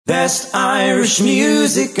Best Irish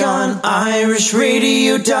music on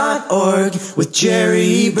irishradio.org with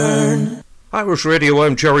Jerry Byrne. Irish Radio,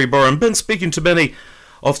 I'm Jerry Byrne. Been speaking to many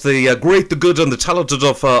of the great, the good and the talented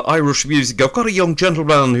of Irish music. I've got a young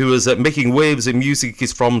gentleman who is making waves in music.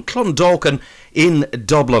 He's from Clondalkin in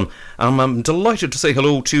Dublin. I'm delighted to say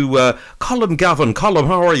hello to Colm Gavin. Colm,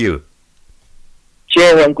 how are you?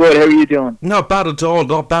 Jerry, I'm good. How are you doing? Not bad at all,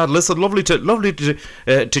 not bad. Listen, lovely to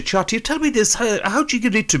chat to you. Tell me this, how did you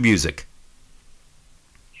get into music?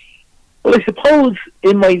 Well, I suppose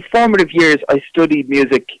in my formative years I studied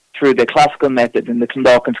music through the classical method in the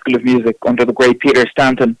Clondalkin School of Music under the great Peter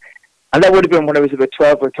Stanton. And that would have been when I was about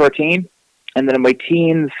 12 or 13. And then in my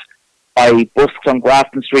teens, I busked on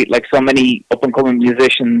Grafton Street like so many up-and-coming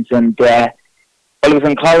musicians. And while I was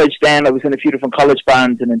in college then, I was in a few different college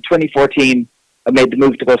bands. And in 2014, I made the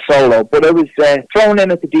move to go solo. But I was thrown in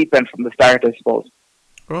at the deep end from the start, I suppose.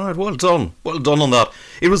 Right, well done on that.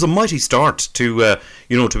 It was a mighty start to to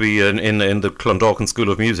be in the Clondalkin School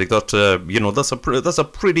of Music. That that's a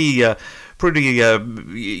pretty you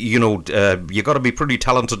got to be pretty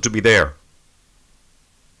talented to be there.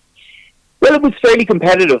 Well, it was fairly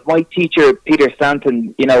competitive. My teacher, Peter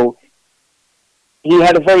Stanton, he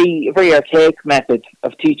had a very archaic method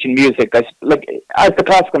of teaching music. As the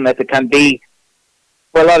classical method can be,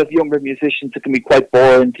 for a lot of younger musicians, it can be quite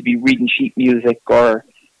boring to be reading sheet music or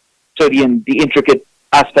studying the intricate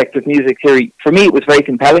aspects of music theory. For me, it was very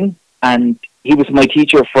compelling, and he was my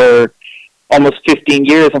teacher for almost 15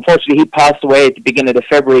 years. Unfortunately, he passed away at the beginning of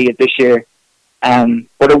February of this year.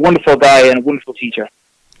 But a wonderful guy and a wonderful teacher.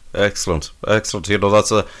 Excellent. That's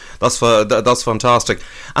fantastic.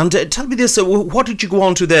 And tell me this: what did you go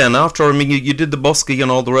on to then? After, I mean, you did the busking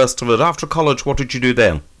and all the rest of it. After college, what did you do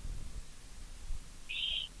then?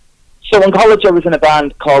 So in college, I was in a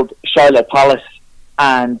band called Charlotte Palace.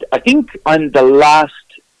 And I think I'm the last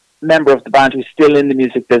member of the band who's still in the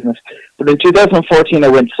music business. But in 2014, I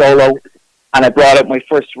went solo, and I brought out my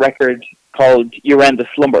first record called You're End of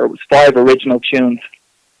Slumber. It was 5 original tunes.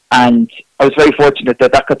 And I was very fortunate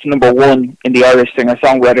that got to #1 in the Irish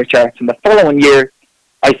singer-songwriter charts. And the following year,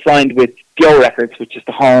 I signed with Bio Records, which is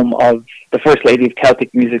the home of the First Lady of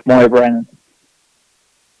Celtic Music, Moira Brennan.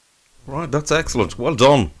 Right, that's excellent. Well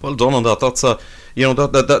done on that. That's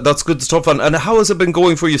that's good stuff. And how has it been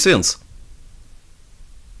going for you since?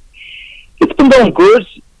 It's been going good.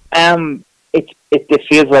 It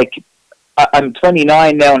feels like I'm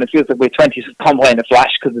 29 now, and it feels like my 20s have come by in a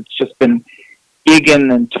flash because it's just been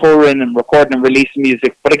gigging and touring and recording and releasing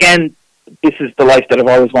music. But again, this is the life that I've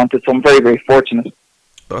always wanted, so I'm very, very fortunate.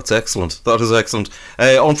 That's excellent. That is excellent.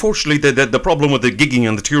 Unfortunately, the problem with the gigging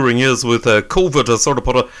and the touring is with COVID has sort of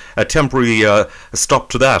put a temporary stop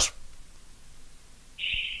to that.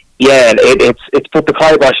 Yeah, it's put the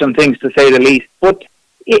kibosh on things, to say the least. But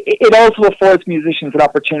it also affords musicians an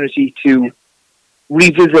opportunity to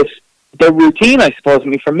revisit their routine, I suppose. I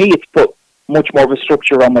mean, for me, it's put much more of a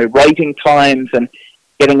structure on my writing times and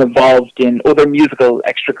getting involved in other musical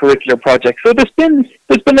extracurricular projects. So there's been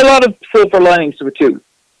a lot of silver linings to it too.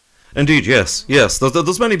 Indeed, yes.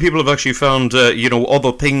 There's many people have actually found,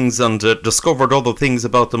 other things and discovered other things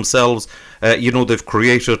about themselves. They've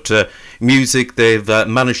created music. They've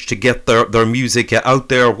managed to get their music out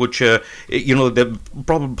there, which they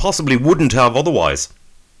possibly wouldn't have otherwise.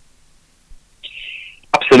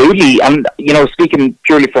 Absolutely, and speaking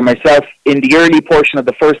purely for myself, in the early portion of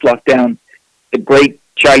the first lockdown, the great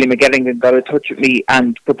Charlie McGettigan got in touch with me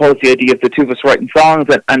and proposed the idea of the two of us writing songs,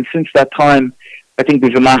 and since that time, I think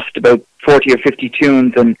we've amassed about 40 or 50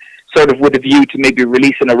 tunes, and sort of with a view to maybe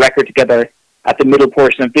releasing a record together at the middle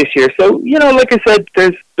portion of this year. So, like I said,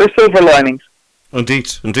 there's silver linings.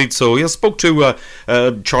 Indeed. So, I spoke to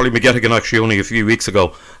Charlie McGettigan actually only a few weeks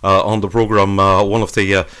ago on the programme. One of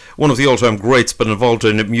the all-time greats, been involved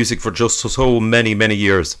in music for just so many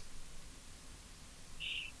years.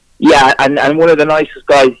 Yeah, and one of the nicest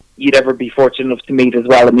guys you'd ever be fortunate enough to meet as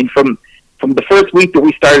well. I mean, from the first week that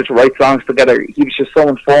we started to write songs together, he was just so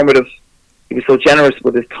informative. He was so generous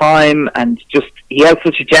with his time, and he has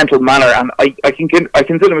such a gentle manner. And I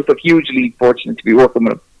consider myself hugely fortunate to be working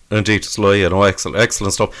with him. Indeed,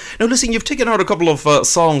 excellent stuff. Now, listen, you've taken out a couple of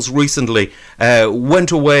songs recently. Went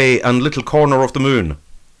Away and Little Corner of the Moon.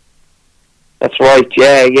 That's right.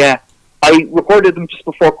 Yeah. I recorded them just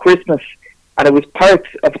before Christmas, and it was part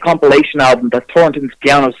of a compilation album that Thornton's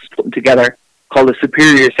Pianos was putting together called the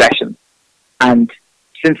Superior Session. And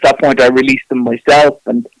since that point, I released them myself,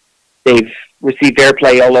 and they've received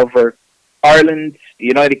airplay all over Ireland, the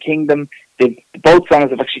United Kingdom. Both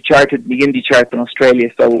songs have actually charted in the indie charts in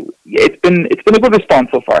Australia, so it's been a good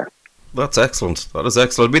response so far. That's excellent. That is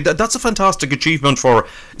excellent. I mean, that's a fantastic achievement for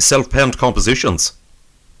self-penned compositions.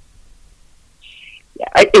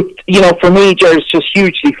 For me, Ger, it's just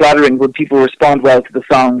hugely flattering when people respond well to the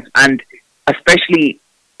songs, and especially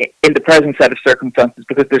in the present set of circumstances,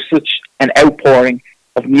 because there's such an outpouring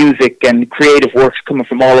of music and creative works coming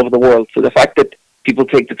from all over the world. So the fact that people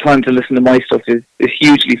take the time to listen to my stuff is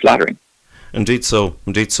hugely flattering. Indeed so,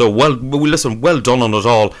 indeed so. Well, listen, well done on it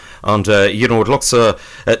all, and it looks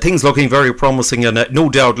things looking very promising, and no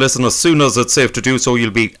doubt, listen, as soon as it's safe to do so,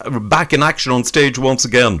 you'll be back in action on stage once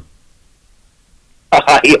again.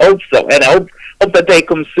 I hope so, and I hope that day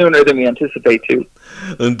comes sooner than we anticipate too.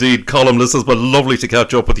 Indeed, Colm, listen, it's been lovely to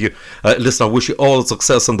catch up with you. Listen, I wish you all the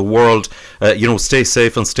success in the world. Stay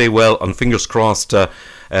safe and stay well, and fingers crossed. As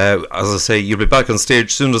I say, you'll be back on stage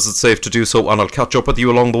as soon as it's safe to do so, and I'll catch up with you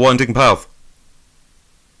along the winding path.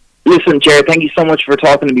 Listen, Jared, thank you so much for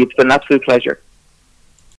talking to me. It's been an absolute pleasure.